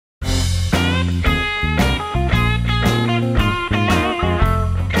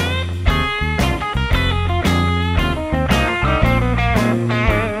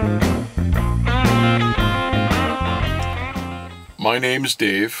My name's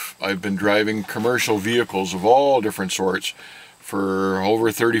Dave. I've been driving commercial vehicles of all different sorts for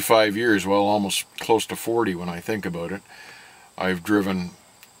over 35 years, well, almost close to 40 when I think about it. I've driven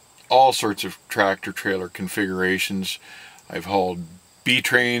all sorts of tractor-trailer configurations. I've hauled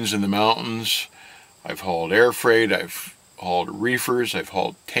B-trains in the mountains. I've hauled air freight. I've hauled reefers. I've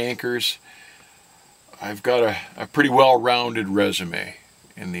hauled tankers. I've got a pretty well-rounded resume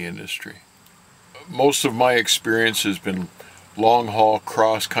in the industry. Most of my experience has been long-haul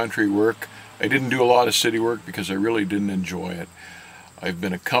cross-country work. I didn't do a lot of city work because I really didn't enjoy it. I've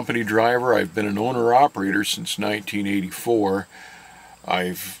been a company driver. I've been an owner-operator since 1984.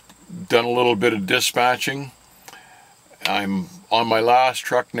 I've done a little bit of dispatching. I'm on my last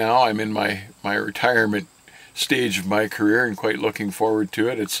truck now. I'm in my retirement stage of my career and quite looking forward to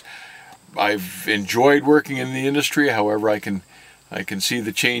it. I've enjoyed working in the industry. However, I can see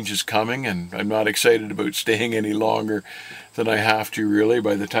the changes coming, and I'm not excited about staying any longer than I have to, really.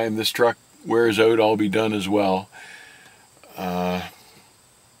 By the time this truck wears out, I'll be done as well. I've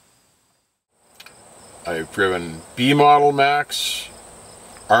driven B model Max,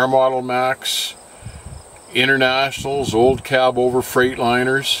 R model Max, Internationals, old cab over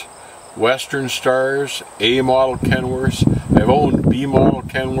Freightliners, Western Stars, A model Kenworths. I've owned B model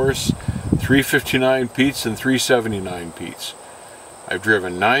Kenworths, 359 Pete's and 379 Pete's. I've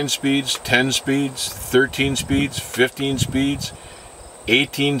driven 9 speeds, 10 speeds, 13 speeds, 15 speeds,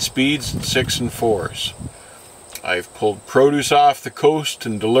 18 speeds, and 6 and 4s. I've pulled produce off the coast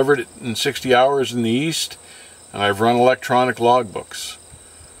and delivered it in 60 hours in the east, and I've run electronic logbooks.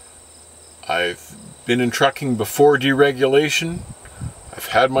 I've been in trucking before deregulation. I've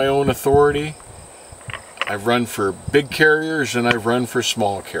had my own authority. I've run for big carriers and I've run for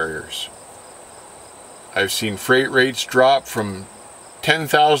small carriers. I've seen freight rates drop from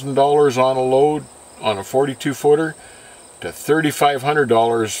 $10,000 on a load on a 42-footer to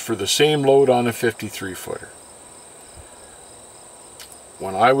 $3,500 for the same load on a 53-footer.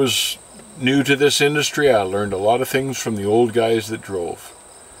 When I was new to this industry, I learned a lot of things from the old guys that drove.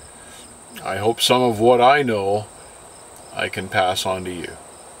 I hope some of what I know I can pass on to you.